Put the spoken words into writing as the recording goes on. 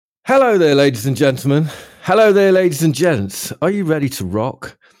Hello there, ladies and gentlemen. Hello there, ladies and gents. Are you ready to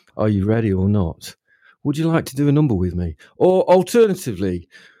rock? Are you ready or not? Would you like to do a number with me? Or alternatively,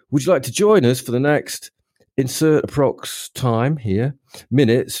 would you like to join us for the next insert approx time here,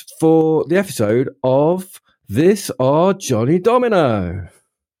 minutes, for the episode of This Are Johnny Domino?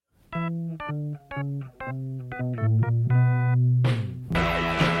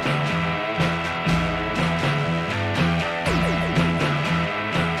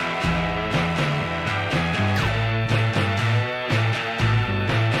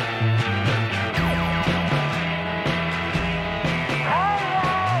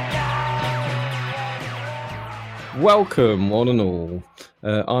 Welcome, one and all.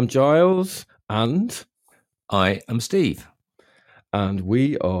 I'm Giles, and I am Steve. And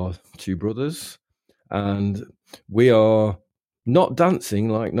we are two brothers, and we are not dancing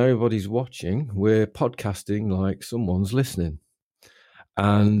like nobody's watching. We're podcasting like someone's listening.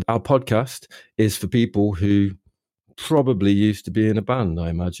 And our podcast is for people who probably used to be in a band, I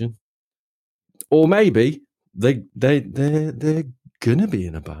imagine. Or maybe they're gonna be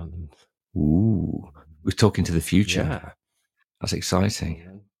in a band. Ooh. We're talking to the future. Yeah. That's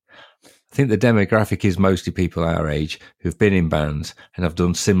exciting. I think the demographic is mostly people our age who've been in bands and have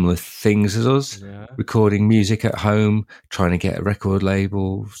done similar things as us, recording music at home, trying to get a record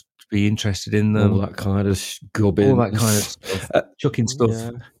label to be interested in them. All that kind of gubbins. All that kind of stuff. Chucking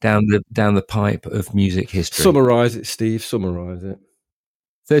stuff down the pipe of music history. Summarise it, Steve. Summarise it.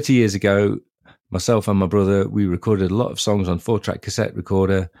 30 years ago, myself and my brother, we recorded a lot of songs on 4-track cassette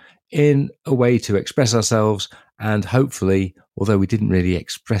recorder in a way to express ourselves, and hopefully, although we didn't really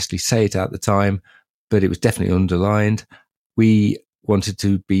expressly say it at the time, but it was definitely underlined, we wanted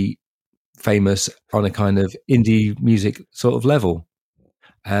to be famous on a kind of indie music sort of level.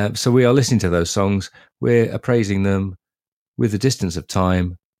 So we are listening to those songs, we're appraising them with the distance of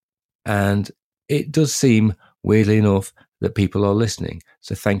time, and it does seem, weirdly enough, that people are listening.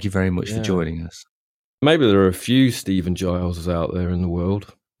 So thank you very much for joining us. Maybe there are a few Stephen Gileses out there in the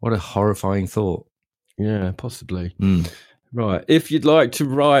world. What a horrifying thought. Yeah, possibly. Right. If you'd like to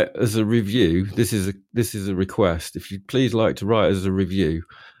write as a review, this is a request. If you'd please like to write as a review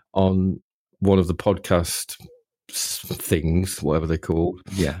on one of the podcast things, whatever they're called,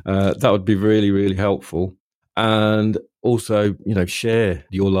 that would be really, really helpful. And also, share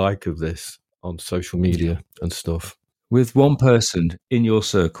your like of this on social media and stuff. With one person in your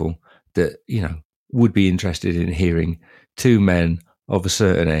circle that, would be interested in hearing two men of a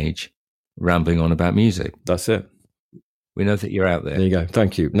certain age rambling on about music. That's it. We know that you're out there. There you go.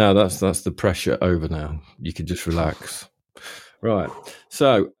 Thank you. Now that's the pressure over now. You can just relax. Right.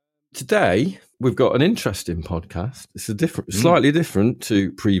 So today we've got an interesting podcast. It's slightly different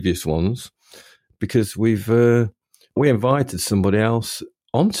to previous ones because we invited somebody else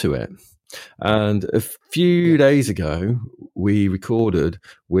onto it. And a few days ago, we recorded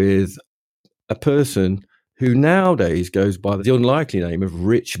with a person who nowadays goes by the unlikely name of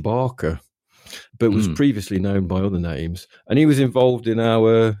Rich Barker, but was previously known by other names. And he was involved in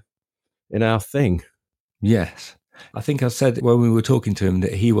our thing. Yes. I think I said when we were talking to him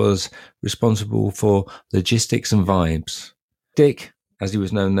that he was responsible for logistics and vibes. Dick, as he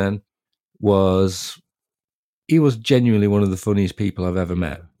was known then, was genuinely one of the funniest people I've ever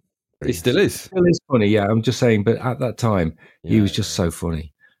met. He still is. Still is funny, yeah. I'm just saying, but at that time, he was just so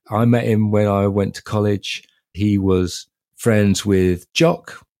funny. I met him when I went to college. He was friends with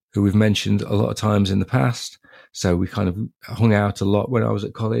Jock, who we've mentioned a lot of times in the past. So we kind of hung out a lot when I was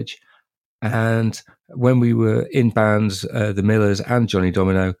at college. And when we were in bands, the Millers and Johnny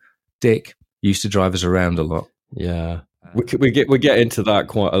Domino, Dick used to drive us around a lot. Yeah. We get into that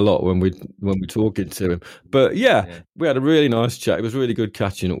quite a lot when we're talking to him, but we had a really nice chat. It was really good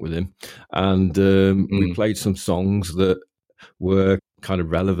catching up with him, and we played some songs that were kind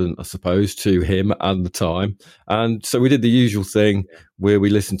of relevant, I suppose, to him and the time. And so we did the usual thing where we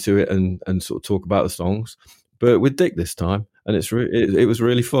listened to it and sort of talk about the songs, but with Dick this time, and it was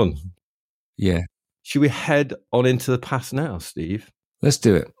really fun. Yeah. Should we head on into the past now, Steve? Let's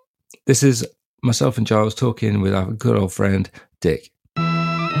do it. This is myself and Giles talking with our good old friend, Dick.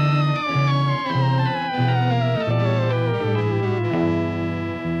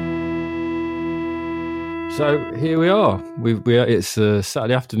 So here we are. It's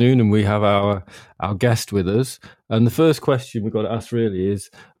Saturday afternoon, and we have our guest with us. And the first question we've got to ask really is,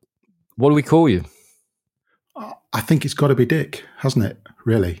 what do we call you? I think it's got to be Dick, hasn't it?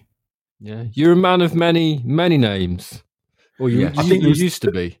 Really? Yeah, you're a man of many names. Or you used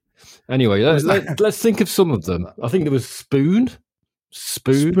to be. Anyway, let's think of some of them. I think there was Spoon.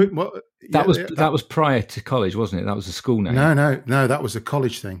 Spoon? That was prior to college, wasn't it? That was a school name. No, that was a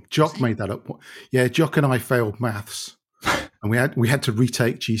college thing. Jock made that up. Yeah, Jock and I failed maths, and we had to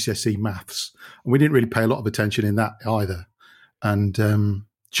retake GCSE maths, and we didn't really pay a lot of attention in that either. And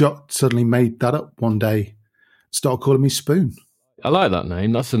Jock suddenly made that up one day, started calling me Spoon. I like that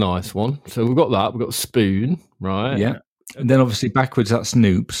name. That's a nice one. So we've got that. We've got Spoon, right? Yeah. And then obviously backwards, that's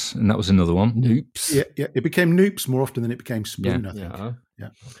Noops, and that was another one. Noops. Yeah. It became Noops more often than it became Spoon. I think. Yeah.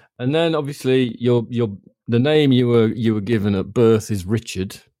 And then obviously the name you were given at birth is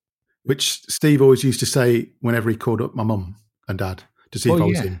Richard, which Steve always used to say whenever he called up my mum and dad to see if I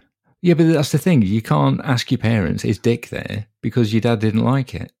was in. Yeah, but that's the thing. You can't ask your parents, is Dick there? Because your dad didn't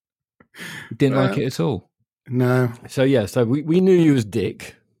like it. He didn't like it at all. No. So we knew you as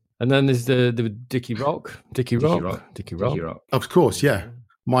Dick. And then there's the Dickie Rock. Dickie Rock. Of course, yeah.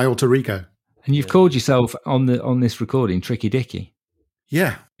 My alter ego. And you've called yourself on this recording Tricky Dicky.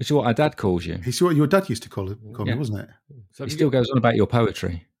 Yeah. Which is what our dad calls you. It's what your dad used to call me, wasn't it? So he still goes on about your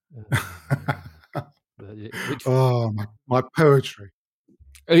poetry. My poetry.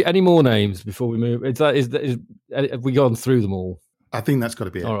 Any more names before we move? Have we gone through them all? I think that's got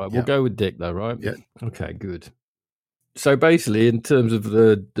to be it. All right, we'll go with Dick though, right? Yeah. Okay, good. So basically, in terms of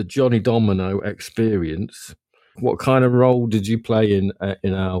the Johnny Domino experience, what kind of role did you play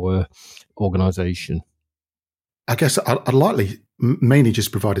in our organisation? I guess I likely mainly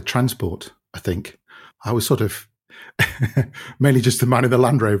just provided transport. I think I was sort of mainly just the man in the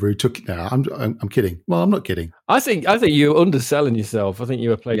Land Rover who took it. No, I'm kidding. Well, I'm not kidding. I think you're underselling yourself. I think you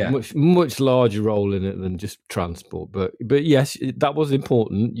were playing a much larger role in it than just transport. But yes, that was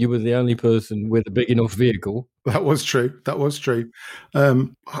important. You were the only person with a big enough vehicle. That was true. I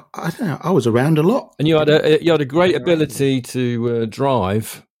don't know. I was around a lot, and you had a great ability to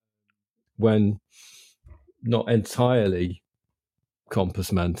drive when not entirely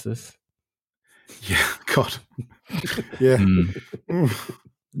compos mentis. Yeah, God. Yeah.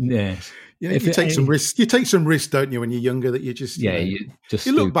 Yes. Yeah, you take some risks. You take some risks, don't you, when you're younger, that you just you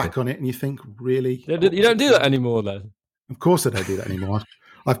look back on it and you think, really? You don't do that anymore then? Of course I don't do that anymore.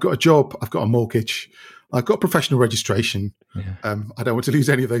 I've got a job, I've got a mortgage, I've got professional registration. Yeah. I don't want to lose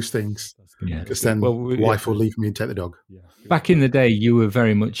any of those things because then wife will leave me and take the dog. Yeah. Back in the day, you were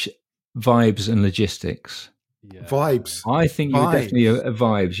very much vibes and logistics. Yeah. Vibes. I think you were definitely a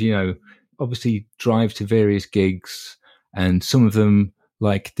vibes, obviously drive to various gigs, and some of them,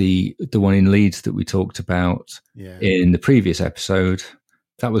 like the one in Leeds that we talked about in the previous episode,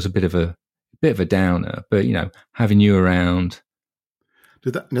 that was a bit of a downer. But having you around,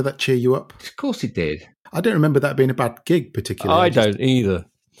 did that cheer you up? Of course it did. I don't remember that being a bad gig particularly. I don't either.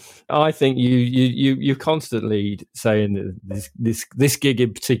 I think you're constantly saying that this gig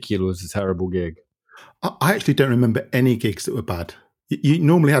in particular was a terrible gig. I actually don't remember any gigs that were bad. You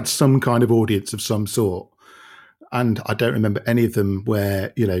normally had some kind of audience of some sort, and I don't remember any of them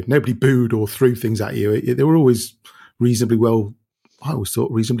where nobody booed or threw things at you. They were always reasonably well. I always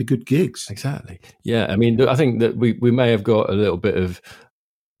thought reasonably good gigs. Exactly. Yeah. I mean, I think that we may have got a little bit of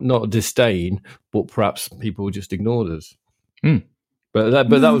not disdain, but perhaps people just ignored us. Mm. But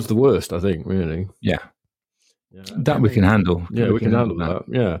that was the worst, I think. Really. Yeah. That we can handle. Yeah, we can handle that.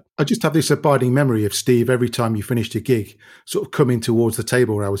 Yeah. I just have this abiding memory of Steve every time you finished a gig, sort of coming towards the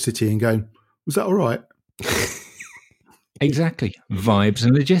table where I was sitting and going, "Was that all right?" Exactly. Vibes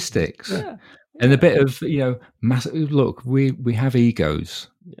and logistics. Yeah. And a bit of, massive, look, we have egos.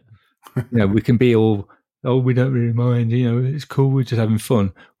 Yeah. We can be all, we don't really mind, it's cool, we're just having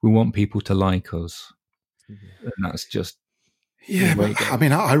fun. We want people to like us. And that's just. Yeah, but, I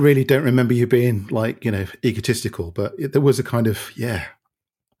mean, I really don't remember you being egotistical, but there was a kind of, I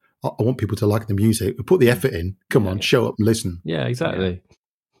want people to like the music. We put the effort in. Come on, show up and listen. Yeah, exactly. Yeah.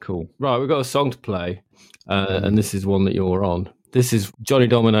 Cool. Right, we've got a song to play, and this is one that you're on. This is Johnny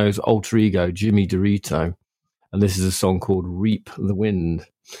Domino's alter ego, Jimmy Dorito, and this is a song called Reap the Wind.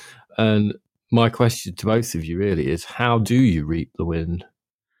 And my question to both of you really is, how do you reap the wind?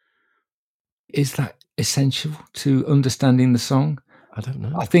 Is that essential to understanding the song? I don't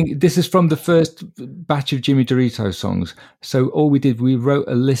know. I think this is from the first batch of Jimmy Dorito songs. So all we wrote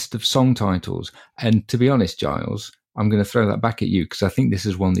a list of song titles. And to be honest, Giles, I'm going to throw that back at you because I think this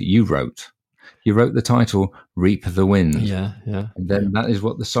is one that you wrote. You wrote the title Reap the Wind. Yeah. And then that is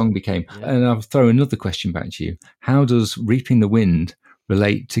what the song became. Yeah. And I'll throw another question back to you. How does Reaping the Wind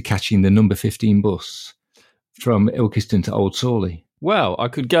relate to catching the number 15 bus from Ilkeston to Old Sawley? Well, I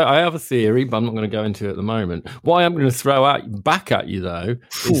have a theory, but I'm not going to go into it at the moment. What I'm going to throw back at you, though,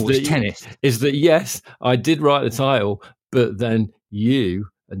 is that, yes, I did write the title, but then you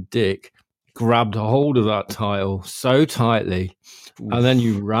and Dick grabbed a hold of that title so tightly, and then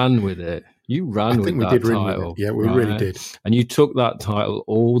you ran with it. You ran with that title. Yeah, we really did. And you took that title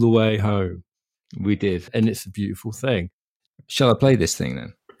all the way home. We did. And it's a beautiful thing. Shall I play this thing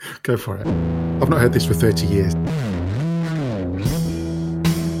then? Go for it. I've not heard this for 30 years.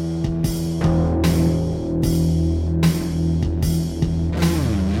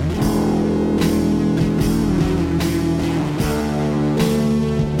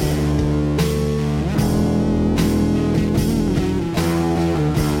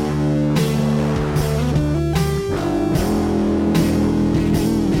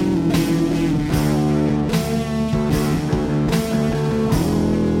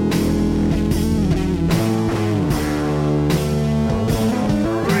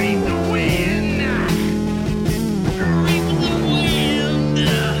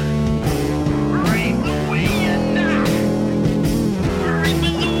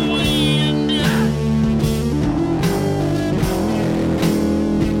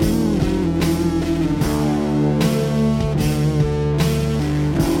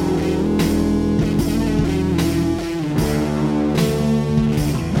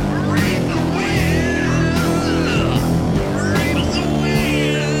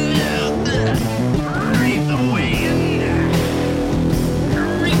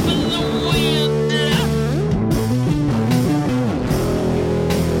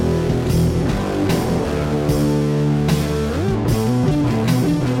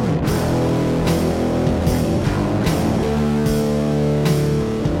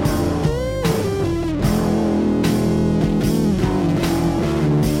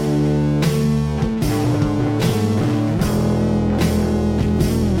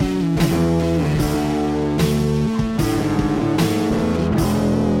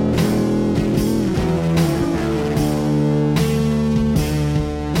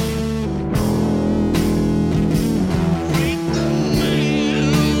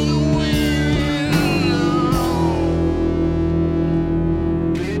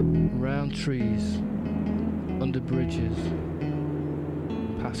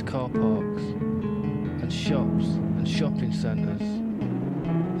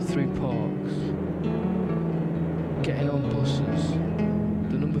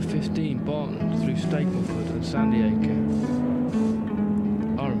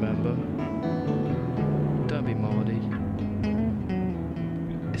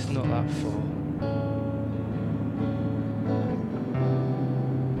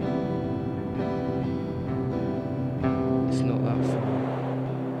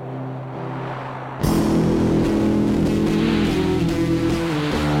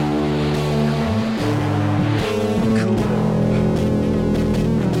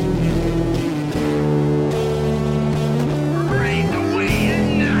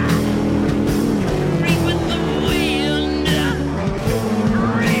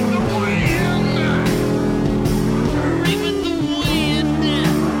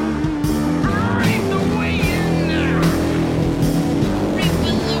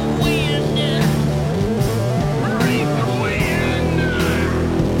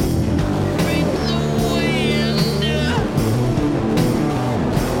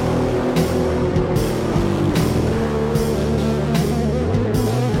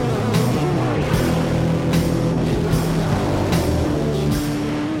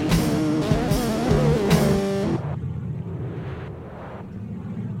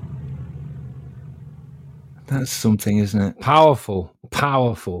 That's something, isn't it? Powerful.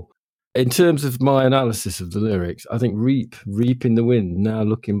 In terms of my analysis of the lyrics, I think reap in the wind, now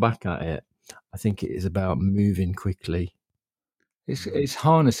looking back at it, I think it is about moving quickly. It's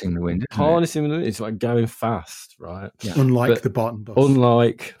harnessing the wind. Harnessing the wind, it's like going fast, right? Yeah. Unlike the Barton bus.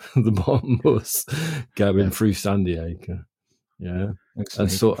 Unlike the Barton bus going through Sandy Acre. Yeah.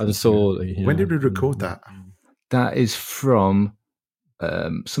 And Sorley. When did we record that? That is from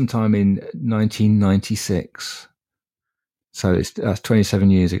sometime in 1996. So that's 27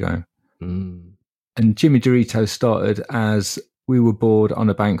 years ago. Mm. And Jimmy Dorito started as we were bored on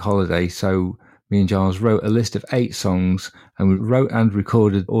a bank holiday. So me and Giles wrote a list of 8 songs, and we wrote and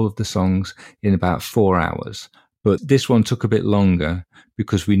recorded all of the songs in about 4 hours. But this one took a bit longer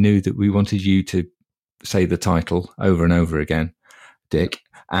because we knew that we wanted you to say the title over and over again, Dick.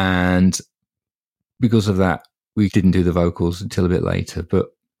 And because of that, we didn't do the vocals until a bit later,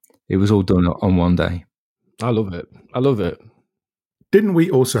 but it was all done on one day. I love it. Didn't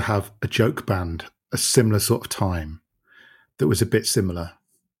we also have a joke band, a similar sort of time, that was a bit similar?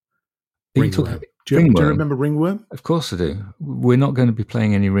 Ringworm. Do you remember Ringworm? Of course I do. We're not going to be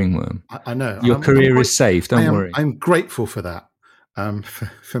playing any Ringworm. I know. Your career is safe, don't worry. I'm grateful for that.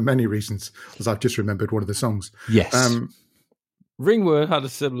 for many reasons, as I've just remembered one of the songs. Yes. Ringworm had a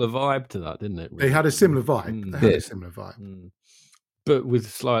similar vibe to that, didn't it? They had a similar vibe. Mm. They had a similar vibe. But with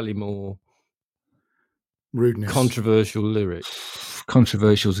slightly more Rudeness. controversial lyrics.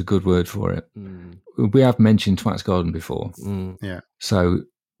 Controversial is a good word for it. We have mentioned Twat's Garden before. Yeah. So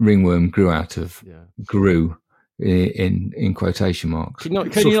Ringworm grew Yeah. in quotation marks. Can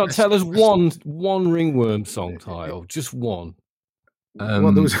you not tell us one Ringworm song title? Just one.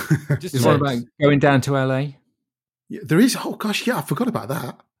 Well, there was There's one about going down to LA. Yeah, there is. Oh gosh, yeah, I forgot about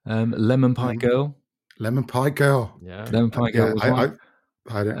that. Lemon Pie Girl. Lemon Pie Girl. Yeah. Lemon Pie Girl. Was one.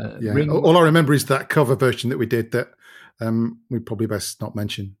 I don't. Yeah. All I remember is that cover version that we did. That we probably best not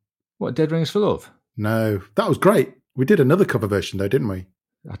mention. What, Dead Rings for Love? No, that was great. We did another cover version though, didn't we?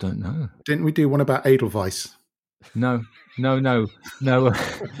 I don't know. Didn't we do one about Edelweiss? No, no,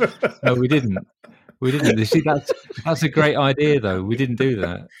 we didn't. We didn't. You see, that's a great idea, though. We didn't do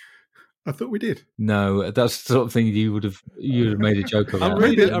that. I thought we did. No, that's the sort of thing you would have made a joke about.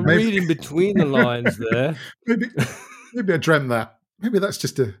 I'm reading between the lines there. Maybe I dreamt that. Maybe that's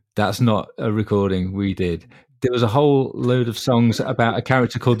just a. That's not a recording we did. There was a whole load of songs about a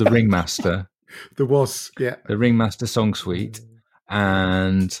character called the Ringmaster. There was, yeah. The Ringmaster song suite,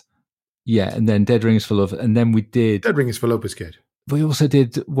 and then Dead Rings for Love, and then we did. Dead Rings for Love was good. We also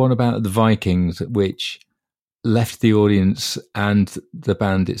did one about the Vikings, which left the audience and the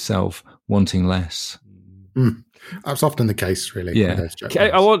band itself wanting less. That's often the case, really. Yeah.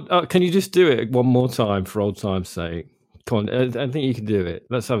 Can you just do it one more time for old time's sake? Come on, I think you can do it.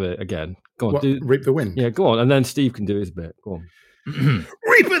 Let's have it again. Go on. What, Reap the Wind? Yeah, go on. And then Steve can do his bit. Go on.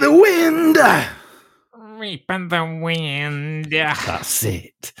 Reap the Wind! Reap the Wind. That's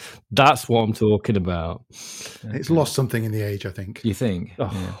it. That's what I'm talking about. It's lost something in the age, I think. You think?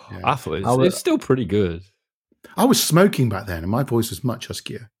 Oh, Yeah. I thought it's still pretty good. I was smoking back then, and my voice was much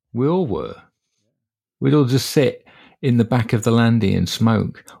huskier. We all were. We'd all just sit in the back of the landy and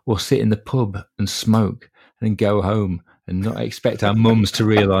smoke, or sit in the pub and smoke, and then go home and not expect our mums to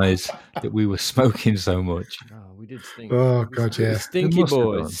realise that we were smoking so much. Oh, we did stink. Oh, God, yeah. Stinky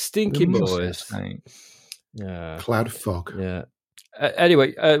boys. Yeah. Cloud of fog. Yeah.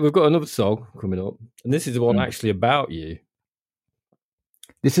 Anyway, we've got another song coming up, and this is the one actually about you.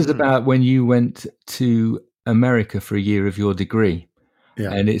 This is about when you went to America for a year of your degree.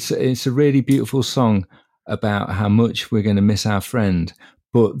 Yeah. And it's a really beautiful song about how much we're going to miss our friend.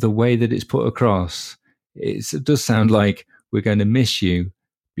 But the way that it's put across, it does sound like we're going to miss you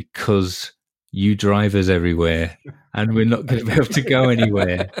because you drive us everywhere and we're not going to be able to go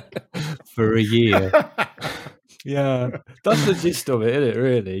anywhere for a year. Yeah, that's the gist of it, isn't it?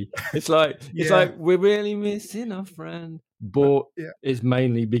 Really, it's like we're really missing our friend, but it's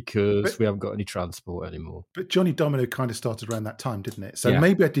mainly because we haven't got any transport anymore. But Johnny Domino kind of started around that time, didn't it? So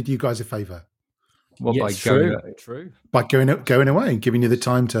maybe I did you guys a favour. Well, by true. By going away and giving you the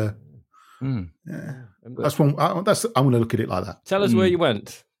time to. Yeah. That's one. I want to look at it like that. Tell us where you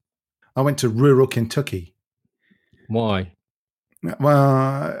went. I went to rural Kentucky. Why? Well,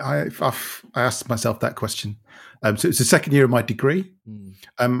 I asked myself that question. So it's the second year of my degree.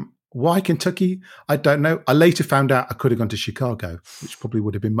 Why Kentucky? I don't know. I later found out I could have gone to Chicago, which probably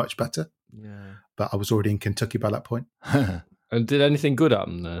would have been much better. Yeah. But I was already in Kentucky by that point. And did anything good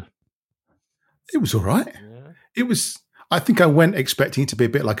happen there? It was all right. Yeah. It was. I think I went expecting it to be a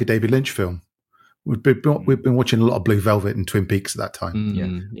bit like a David Lynch film. We've been watching a lot of Blue Velvet and Twin Peaks at that time,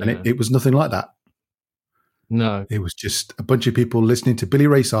 and it was nothing like that. No, it was just a bunch of people listening to Billy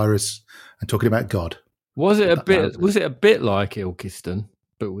Ray Cyrus and talking about God. Was it a bit like Ilkeston,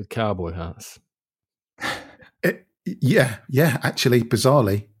 but with cowboy hats? Yeah. Actually,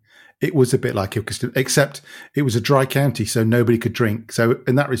 bizarrely, it was a bit like Ilkeston, except it was a dry county, so nobody could drink. So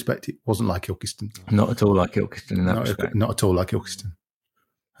in that respect, it wasn't like Ilkeston. Not at all like Ilkeston in that respect. Not at all like Ilkeston.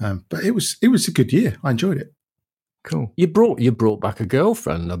 But it was a good year. I enjoyed it. Cool. You brought back a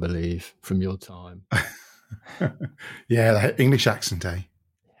girlfriend, I believe, from your time. Yeah, the English accent, eh?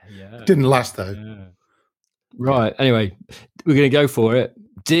 Yeah. Didn't last though. Yeah. Right. Anyway, we're going to go for it.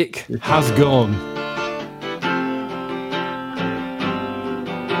 Dick has gone.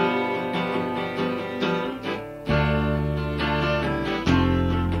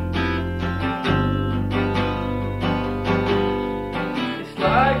 It's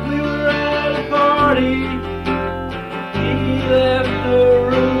like we were at a party. He left the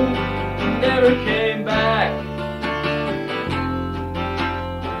room and never came back.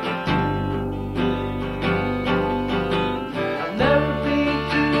 I've never been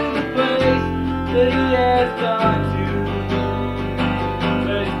to the place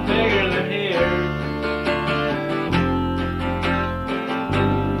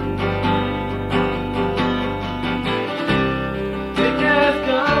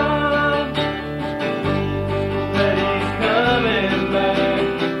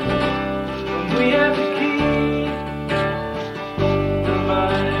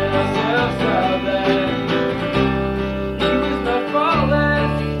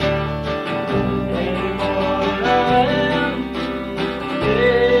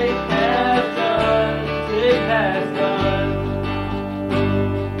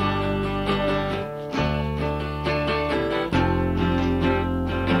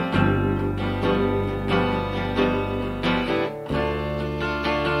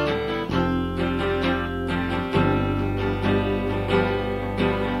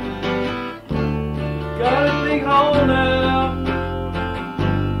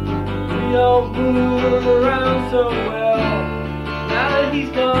don't move around so well. Now that he's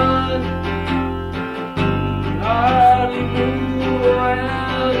gone, hardly move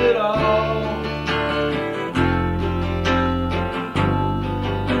around at all.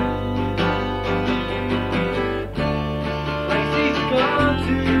 Place he's gone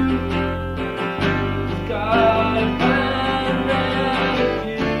to, he's got a kind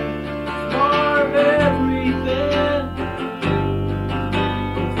attitude. It's more of everything,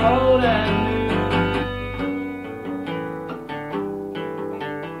 it's old and new.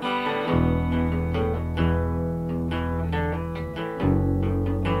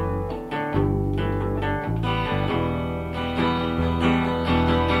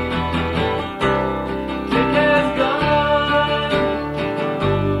 Dick has gone,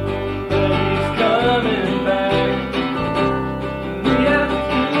 but he's coming back. We have to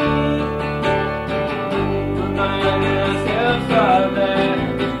keep reminding ourselves of that.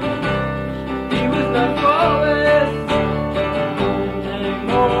 He was not flawless any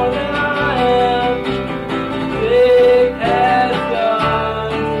more than I am. Dick has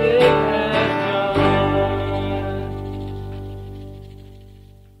gone, Dick has gone.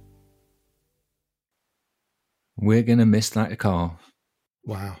 We're going to miss that car.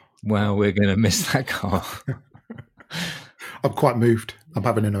 Wow. Wow, we're going to miss that car. I'm quite moved. I'm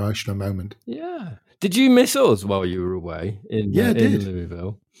having an emotional moment. Yeah. Did you miss us while you were away in Yeah, I in did.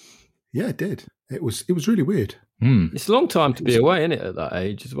 Louisville? Yeah, it did. It was really weird. Hmm. It's a long time to be away, isn't it, at that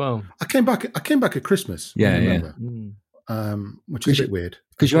age as well? I came back at Christmas. Yeah, I yeah. remember, which is a bit weird.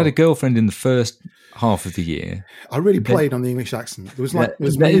 Because you had a girlfriend in the first half of the year. I really played on the English accent. It was like Yeah, it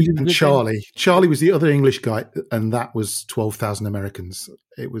was that me is a and good Charlie. Charlie was the other English guy, and that was 12,000 Americans.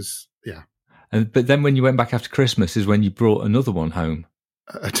 It was But then when you went back after Christmas is when you brought another one home.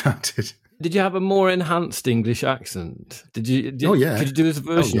 adapted. Did you have a more enhanced English accent? Did you? Oh, yeah. Could you do this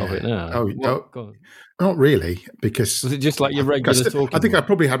version of yeah. it now? Oh, What- go on. Not really, because Was it just like your regular talking? I think I one?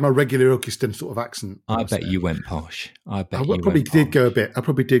 probably had my regular Ilkeston sort of accent. I bet you went posh. I bet I you probably went did posh. go a bit. I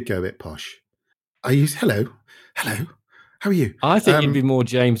probably did go a bit posh. I used hello, how are you? I think Um, you'd be more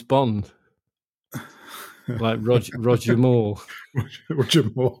James Bond, like Roger Moore. Roger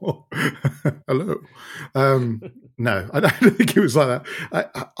Moore. Hello. No, I don't think it was like that.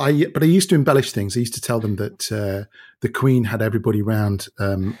 But I used to embellish things. I used to tell them that the Queen had everybody round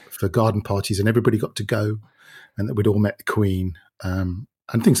for garden parties, and everybody got to go, and that we'd all met the Queen, and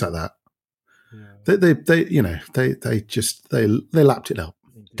things like that. They lapped it up.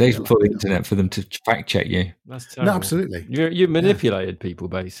 They for the internet for them to fact check you. That's No, terrible. absolutely. You manipulated people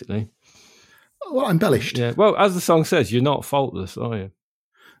basically. Well, embellished. Yeah. Well, as the song says, you're not faultless, are you?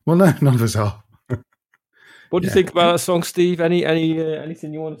 Well, no, none of us are. What do you Yeah. think about that song, Steve?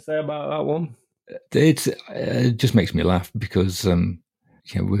 Anything you want to say about that one? It just makes me laugh because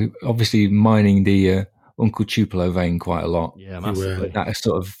we're obviously mining the Uncle Tupelo vein quite a lot. Yeah, massively. That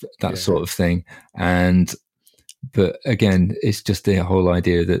sort of thing. But again, it's just the whole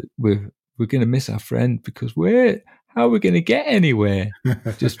idea that we're going to miss our friend because how are we going to get anywhere?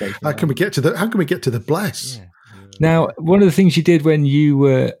 Just makes me How can we get to the bless? Yeah. Now, one of the things you did when you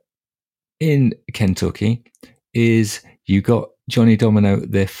were in Kentucky is you got Johnny Domino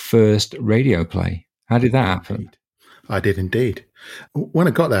their first radio play. How did that happen? I did indeed. When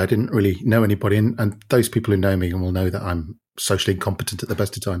I got there, I didn't really know anybody, and those people who know me will know that I'm socially incompetent at the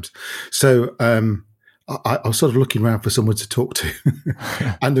best of times. So I was sort of looking around for someone to talk to,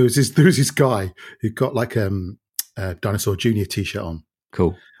 and there was this guy who got like a Dinosaur Jr. t-shirt on.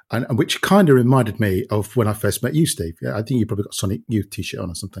 Cool. And which kind of reminded me of when I first met you, Steve. Yeah, I think you probably got Sonic Youth t-shirt on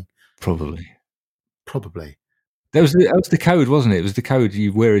or something. Probably. That was the code, wasn't it? It was the code.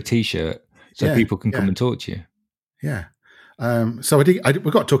 You wear a t-shirt so people can come and talk to you. Yeah. So we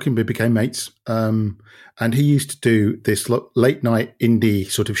got talking, we became mates. And he used to do this late night indie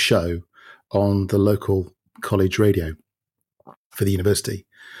sort of show on the local college radio for the university.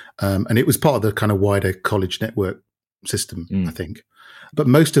 And it was part of the kind of wider college network system, I think. But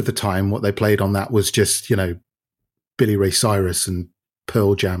most of the time, what they played on that was just, Billy Ray Cyrus and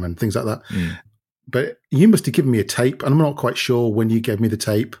Pearl Jam and things like that. But you must have given me a tape, and I'm not quite sure when you gave me the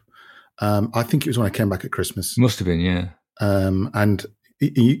tape. I think it was when I came back at Christmas. Must have been, yeah. And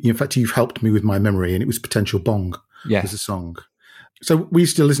in fact, you've helped me with my memory, and it was Potential Bong as a song. So we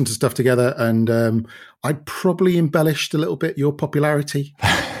used to listen to stuff together, and I probably embellished a little bit your popularity.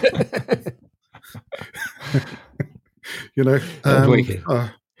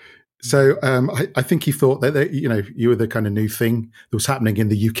 So I think he thought that you were the kind of new thing that was happening in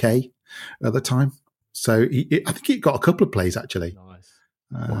the UK at the time. So I think he got a couple of plays actually.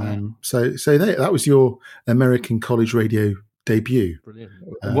 Nice. So that was your American college radio debut. Brilliant.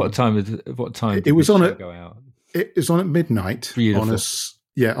 What time? Did it was this on show at- go out? It was on at midnight Beautiful.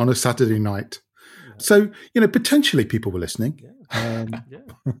 on a Saturday night. Yeah. So, potentially people were listening. Yeah.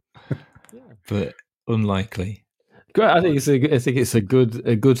 But unlikely. Great. I think it's a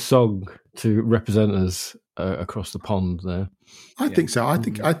good song to represent us across the pond there. I think so. I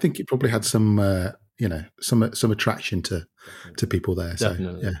think it probably had some some attraction to people there.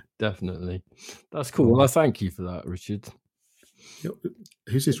 Definitely. So yeah. Definitely. That's cool. Well, I thank you for that, Richard.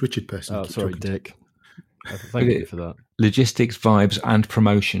 Who's this Richard person? Oh, Keep sorry, talking to? Dick. Thank you for that. Logistics, vibes, and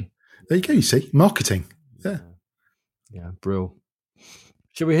promotion. There you go. You see, marketing. Yeah. Yeah, brill.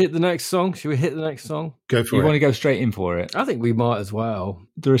 Should we hit the next song? Go for You it. want to go straight in for it? I think we might as well.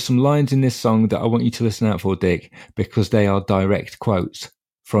 There are some lines in this song that I want you to listen out for, Dick, because they are direct quotes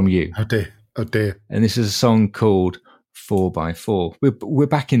from you. Oh dear. And this is a song called 4x4. We're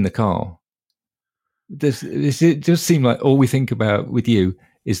back in the car. It does seem like all we think about with you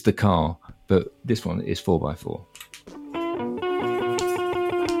is the car, but this one is 4x4.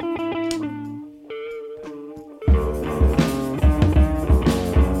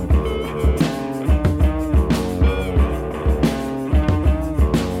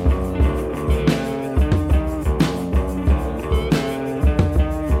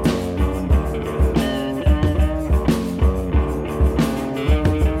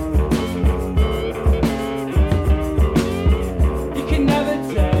 You can never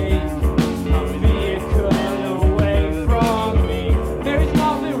take a vehicle away from me. There is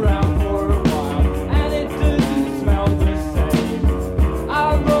nothing around for a while, and it doesn't smell the same.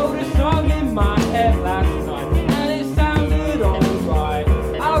 I wrote a song in my head last night, and it sounded alright.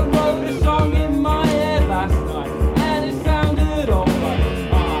 I wrote a song in my head last night, and it sounded alright.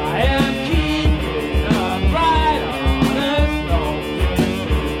 I am keeping a bright on a slow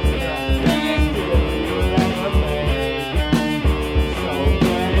the biggest deal you ever made. So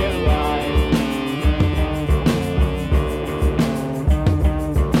get it right.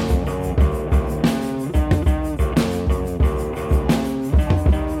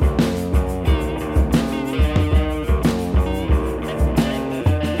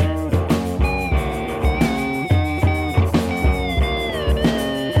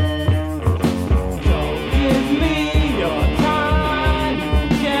 So give me your time, you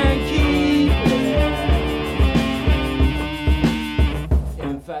can keep it.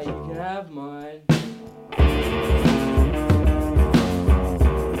 In fact, you can have mine.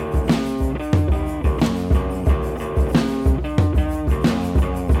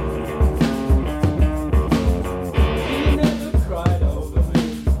 She never cried over me.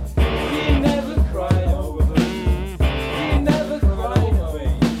 She never cried over me. She never cried over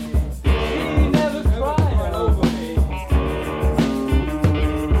me. She never cried over me.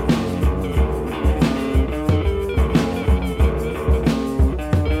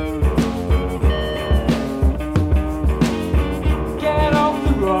 Get off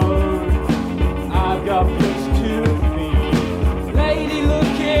the road. I've got place to be. Lady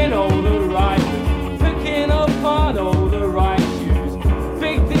looking all the right, picking up on all the right shoes.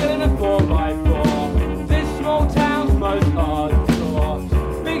 Big deal in a 4x4. This small town's most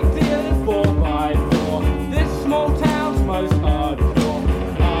hardcore. Big deal in a 4x4. This small town's most hardcore.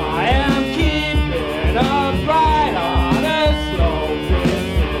 I am keeping a bright on a slow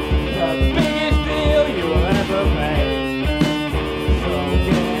business. The biggest deal you will ever make. So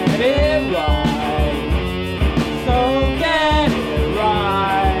get it right. So get it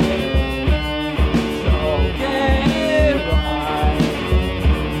right. So get it right.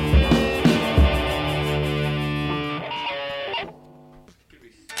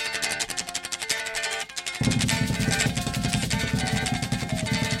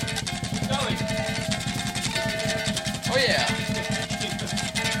 Oh yeah.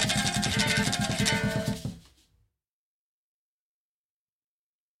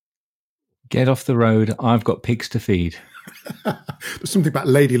 Get off the road. I've got pigs to feed. There's something about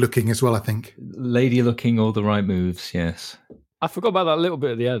lady looking as well, I think. Lady looking, all the right moves. Yes. I forgot about that little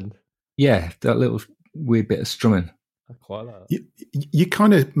bit at the end. Yeah, that little weird bit of strumming. I quite like that. You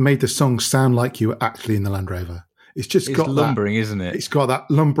kind of made the song sound like you were actually in the Land Rover. It's just It's got lumbering, that. isn't it? It's got that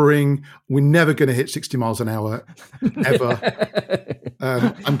lumbering. We're never going to hit 60 miles an hour ever.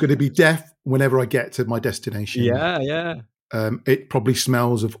 I'm going to be deaf whenever I get to my destination. Yeah. It probably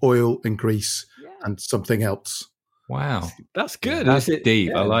smells of oil and grease and something else. Wow. That's good. That's Is it-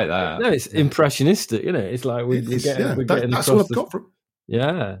 deep. I yeah. like that. No, it's impressionistic, isn't it? It's like we're It's- getting, yeah, we're that- getting that's across all I've the- got from.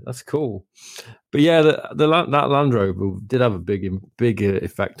 Yeah, that's cool. But yeah, that Land Rover did have a big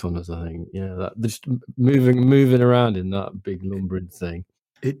effect on us. I think. Yeah, that just moving around in that big lumbering thing.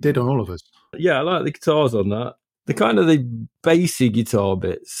 It did on all of us. Yeah, I like the guitars on that. the kind of the bassy guitar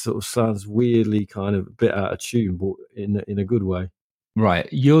bit sort of sounds weirdly kind of a bit out of tune, but in a good way. Right,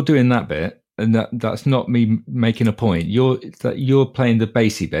 you're doing that bit, and that's not me making a point. You're playing the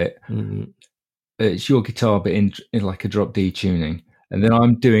bassy bit. Mm-hmm. It's your guitar bit in like a drop D tuning, and then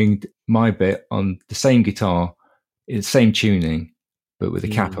I'm doing my bit on the same guitar in the same tuning, but with a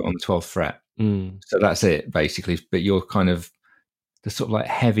caput on the 12th fret. So that's it basically. But you're kind of the sort of like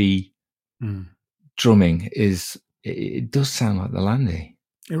heavy drumming it does sound like the Landy.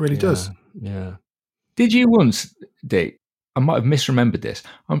 It really does. Yeah. Did you once, Dick? I might have misremembered this.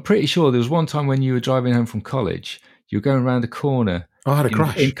 I'm pretty sure there was one time when you were driving home from college, you were going around a corner. I had a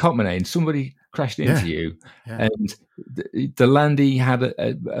crash in Cotmanay, and somebody crashed into you, and the Landy had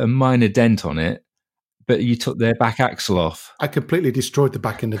a minor dent on it, but you took their back axle off. I completely destroyed the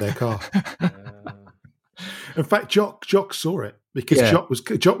back end of their car. In fact, Jock saw it because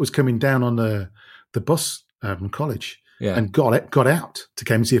Jock was coming down on the bus from college and got out to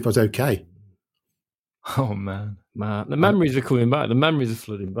come and see if I was okay. Oh man, the memories are coming back. The memories are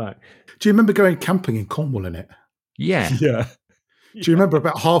flooding back. Do you remember going camping in Cornwall in it? Yeah. Do you remember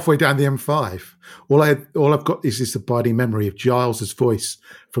about halfway down the M5? All I've got is this abiding memory of Giles's voice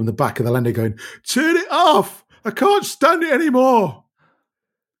from the back of the Landy going, "Turn it off! I can't stand it anymore."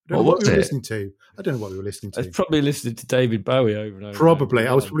 I don't know what we were listening to. I don't know what we were listening to. I was probably listening to David Bowie over and over. Probably.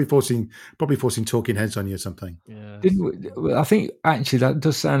 I was probably forcing Talking Heads on you or something. Yeah. I think actually that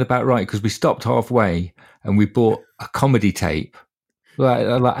does sound about right, because we stopped halfway and we bought a comedy tape, like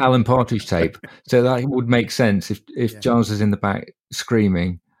Alan Partridge tape. So that would make sense if Giles is in the back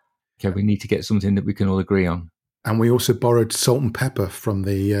screaming, okay, we need to get something that we can all agree on. And we also borrowed salt and pepper from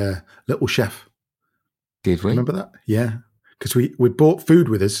the Little Chef. Did we? Remember that? Yeah. Because we bought food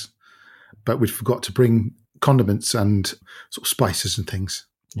with us, but we forgot to bring condiments and sort of spices and things.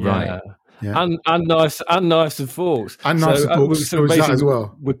 Right. Yeah. And knives and forks. And knives and forks. So that as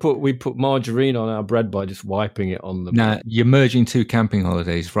well. We put margarine on our bread by just wiping it on them. Now you're merging two camping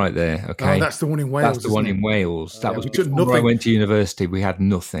holidays right there. Okay. Oh, that's the one in Wales. That's the one in Wales. That was before before I went to university. We had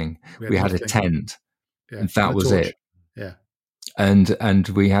nothing. We had a tent, and that was it. Yeah. And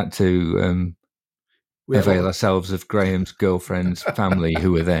we had to avail ourselves of Graham's girlfriend's family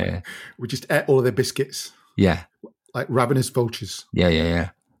who were there. We just ate all of their biscuits. Yeah. Like ravenous vultures.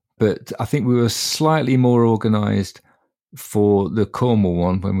 Yeah. But I think we were slightly more organised for the Cornwall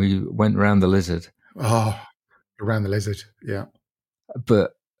one when we went around the Lizard. Oh, around the Lizard, yeah.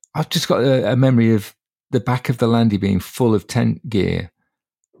 But I've just got a memory of the back of the Landy being full of tent gear,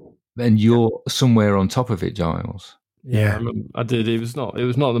 and you're somewhere on top of it, Giles. Yeah, I did. It was not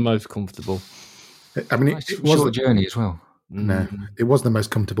the most comfortable. I mean, it was a journey as well. No, it wasn't the most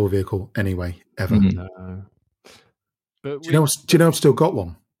comfortable vehicle anyway, ever. No. But do you know I've still got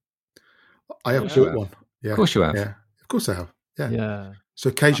one? I have bought one. Yeah. Of course you have. Yeah, of course I have. Yeah. So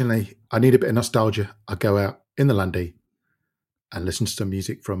occasionally I need a bit of nostalgia. I go out in the Landy and listen to some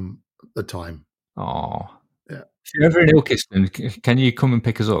music from the time. Oh. Yeah. If you're ever in Ilkeston, can you come and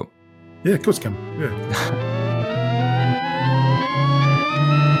pick us up? Yeah, of course I can. Yeah.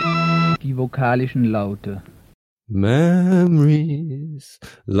 Die vokalischen Laute. Memories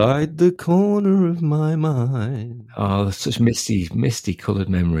light the corner of my mind. Oh, such misty coloured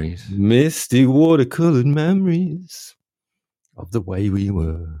memories. Misty watercoloured memories of the way we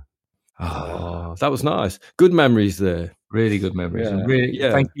were. Oh, that was nice. Good memories there. Really good memories.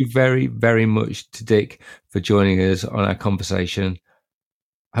 Yeah. Thank you very, very much to Dick for joining us on our conversation.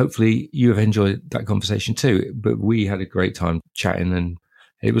 Hopefully you have enjoyed that conversation too. But we had a great time chatting, and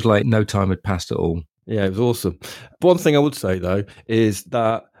it was like no time had passed at all. Yeah, it was awesome. One thing I would say, though, is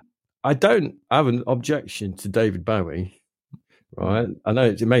that I don't have an objection to David Bowie, right? I know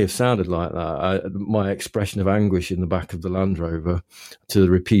it may have sounded like that, my expression of anguish in the back of the Land Rover to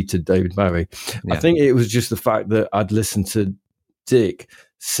the repeated David Bowie. Yeah. I think it was just the fact that I'd listened to Dick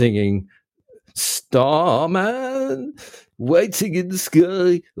singing Starman, waiting in the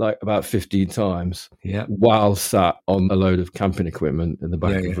sky, like about 15 times, while sat on a load of camping equipment in the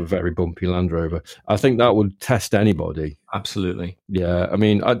back of a very bumpy Land Rover. I think that would test anybody. Absolutely. Yeah, I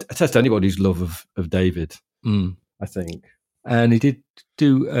mean, I'd test anybody's love of David, I think. And he did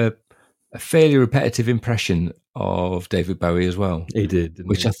do a fairly repetitive impression of David Bowie as well. He did.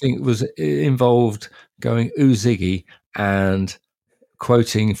 Which I think was involved going, "Ooh, Ziggy," and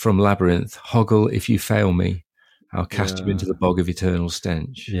quoting from Labyrinth, "Hoggle, if you fail me, I'll cast you into the bog of eternal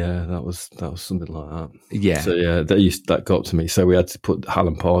stench." Yeah, that was something like that. Yeah. So yeah, that got to me. So we had to put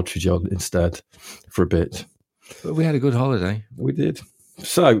Alan Partridge on instead for a bit. But we had a good holiday. We did.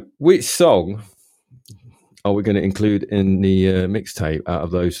 So which song are we going to include in the mixtape out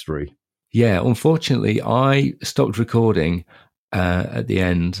of those three? Yeah, unfortunately, I stopped recording at the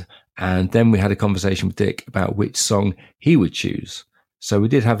end, and then we had a conversation with Dick about which song he would choose. So we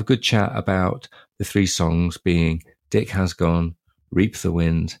did have a good chat about the 3 songs being Dick Has Gone, Reap the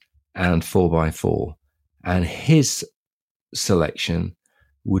Wind, and 4x4. And his selection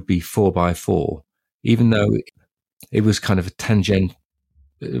would be 4x4, even though it was kind of a tangent.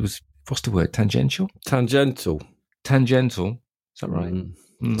 It was, what's the word? Tangential? Tangential. Tangential. Is that right?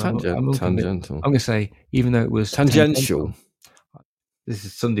 Tangential. I'm going to say, even though it was Tangential. This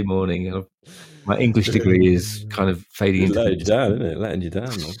is Sunday morning, and my English degree is kind of fading It's into letting you down, isn't it? Letting you down,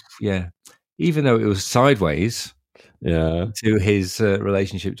 man. Yeah. Even though it was sideways to his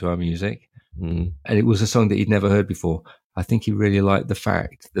relationship to our music, and it was a song that he'd never heard before, I think he really liked the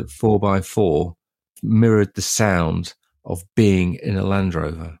fact that 4x4 mirrored the sound of being in a Land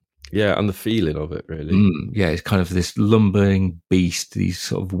Rover. Yeah, and the feeling of it, really. Yeah, it's kind of this lumbering beast, these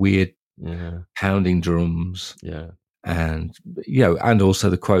sort of weird pounding drums. Yeah. And, you know, and also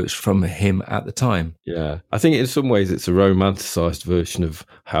the quotes from him at the time. Yeah. I think in some ways it's a romanticized version of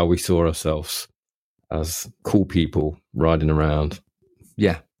how we saw ourselves as cool people riding around.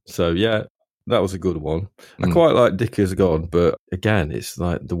 Yeah. So, yeah, that was a good one. I quite like Dick Has Gone, but again, it's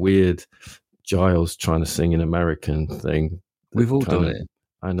like the weird Giles trying to sing an American thing. We've all done it.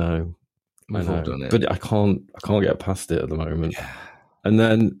 I know. We've all done it. But I can't get past it at the moment. Yeah. And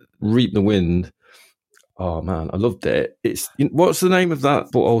then Reap the Wind. Oh man, I loved it. What's the name of that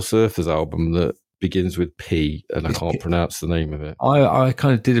Old Surfers album that begins with P and I can't pronounce the name of it? I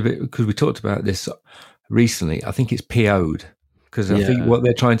kind of did a bit because we talked about this recently. I think it's PO'd because I think what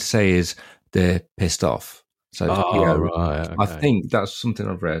they're trying to say is they're pissed off. So it's PO'd. Right. Okay. I think that's something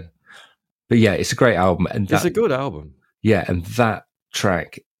I've read. But yeah, it's a great album, and it's a good album. Yeah, and that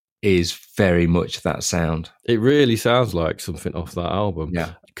track is very much that sound. It really sounds like something off that album.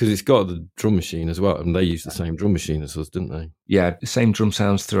 Yeah. Because it's got the drum machine as well, and they used the same drum machine as us, didn't they? Yeah, the same drum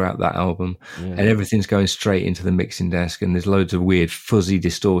sounds throughout that album, and everything's going straight into the mixing desk, and there's loads of weird fuzzy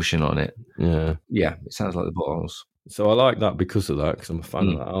distortion on it. Yeah, it sounds like the Bottles. So I like that because of that, because I'm a fan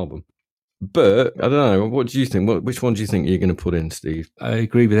of that album. But I don't know, what do you think? Which one do you think you're going to put in, Steve? I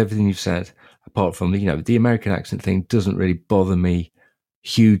agree with everything you've said, apart from the American accent thing doesn't really bother me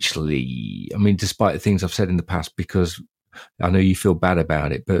hugely. I mean, despite the things I've said in the past, because I know you feel bad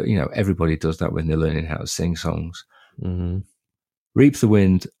about it, but everybody does that when they're learning how to sing songs. Mm-hmm. Reap the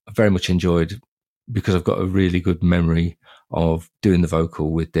Wind, I very much enjoyed because I've got a really good memory of doing the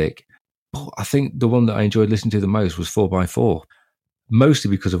vocal with Dick. But I think the one that I enjoyed listening to the most was 4x4,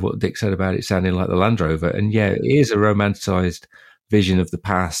 mostly because of what Dick said about it sounding like the Land Rover. And yeah, it is a romanticized vision of the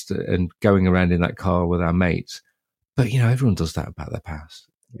past and going around in that car with our mates. But, everyone does that about their past.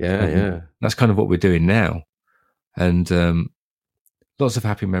 Yeah. That's kind of what we're doing now. And lots of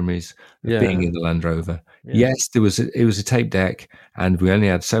happy memories of being in the Land Rover. Yeah. Yes, it was a tape deck, and we only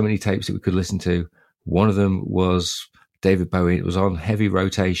had so many tapes that we could listen to. One of them was David Bowie. It was on heavy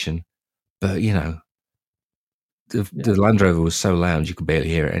rotation, but the Land Rover was so loud you could barely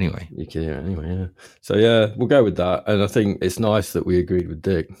hear it anyway. You could hear it anyway, yeah. So yeah, we'll go with that. And I think it's nice that we agreed with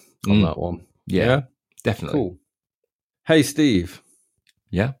Dick on that one. Yeah, definitely. Cool. Hey, Steve.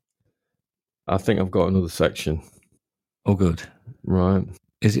 Yeah? I think I've got another section. Oh, good. Right.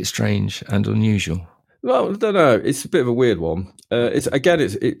 Is it strange and unusual? Well, I don't know. It's a bit of a weird one. It's going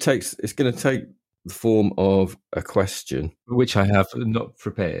to take the form of a question, which I have not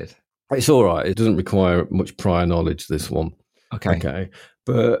prepared. It's all right. It doesn't require much prior knowledge, this one. Okay.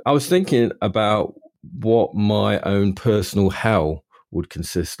 But I was thinking about what my own personal hell would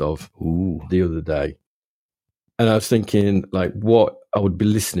consist of the other day. And I was thinking, like, what I would be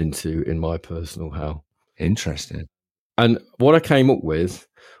listening to in my personal hell. Interesting. And what I came up with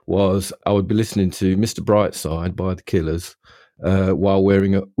was I would be listening to Mr. Brightside by The Killers while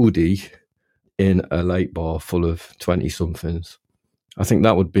wearing a hoodie in a late bar full of 20-somethings. I think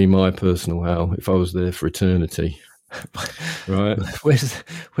that would be my personal hell if I was there for eternity. Right? Where's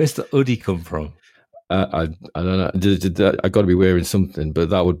the hoodie come from? I don't know. I got to be wearing something,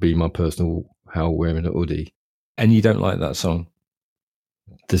 but that would be my personal hell, wearing a hoodie. And you don't like that song?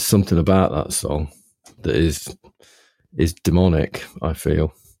 There's something about that song that is demonic, I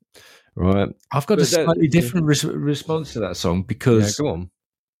feel. Right? I've got a slightly different response to that song because go on.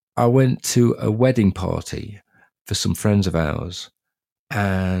 I went to a wedding party for some friends of ours,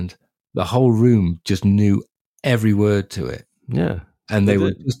 and the whole room just knew every word to it. Yeah. And they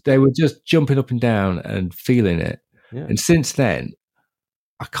were just jumping up and down and feeling it. Yeah. And since then,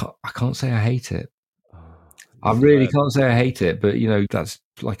 I can't say I hate it. I really can't say I hate it, but that's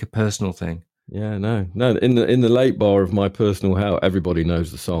like a personal thing. Yeah, no. In the late bar of My Personal Hell, everybody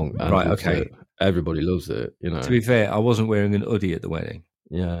knows the song. And Right, loves okay. it. Everybody loves it. You know. To be fair, I wasn't wearing an hoodie at the wedding.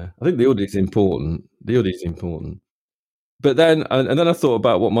 Yeah, I think the hoodie's important. The hoodie's important. But then, and then I thought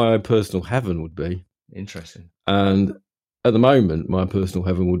about what my personal heaven would be. Interesting. And at the moment, my personal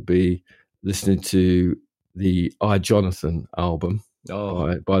heaven would be listening to the I, Jonathan album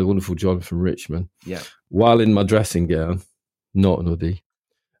by the wonderful Jonathan Richman. Yeah. While in my dressing gown, not an hoodie,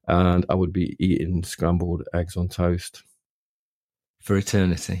 and I would be eating scrambled eggs on toast For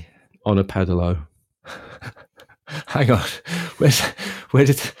eternity. on a pedalo. Hang on. Where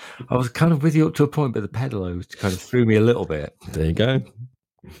did I was kind of with you up to a point, but the pedalo kind of threw me a little bit. There you go.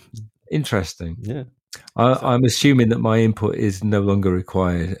 Interesting. Yeah. I'm assuming that my input is no longer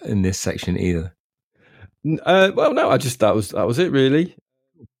required in this section either. Well, no, that was it really.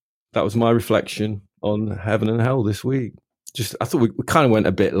 That was my reflection on heaven and hell this week. I thought we kind of went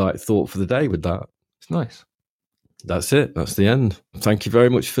a bit like thought for the day with that. It's nice. That's it. That's the end. Thank you very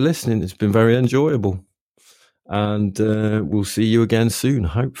much for listening. It's been very enjoyable. And we'll see you again soon,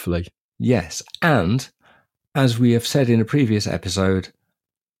 hopefully. Yes. And as we have said in a previous episode,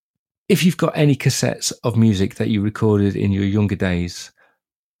 if you've got any cassettes of music that you recorded in your younger days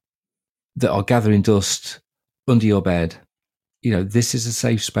that are gathering dust under your bed, this is a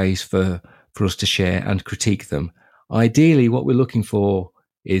safe space for us to share and critique them. Ideally, what we're looking for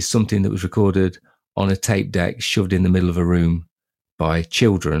is something that was recorded on a tape deck shoved in the middle of a room by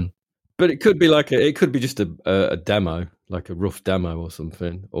children. But it could be just a demo, like a rough demo or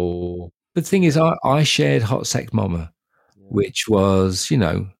something. But the thing is, I shared Hot Sex Mama, which was,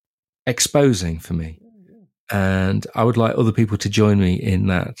 exposing for me. And I would like other people to join me in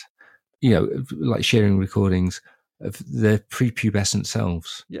that, like sharing recordings of their prepubescent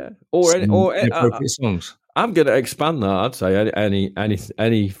selves. Yeah. Or inappropriate songs. I'm going to expand that. I'd say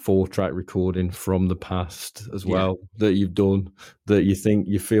any 4-track recording from the past as well that you've done that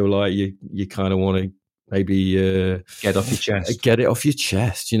you feel like you kind of want to maybe get off your chest. Get it off your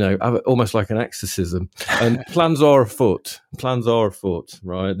chest, almost like an exorcism. And plans are afoot,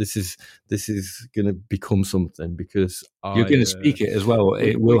 right? This is going to become something because you're going to speak it as well.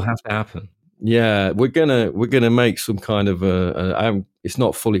 It will have to happen. Yeah, we're gonna make some kind of it's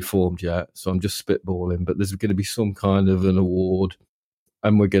not fully formed yet, so I'm just spitballing. But there's going to be some kind of an award,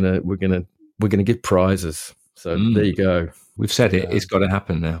 and we're gonna give prizes. So there you go. We've said it. It's got to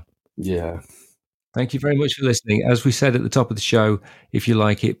happen now. Yeah. Thank you very much for listening. As we said at the top of the show, if you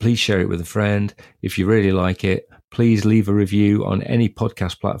like it, please share it with a friend. If you really like it, please leave a review on any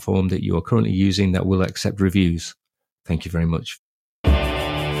podcast platform that you are currently using that will accept reviews. Thank you very much.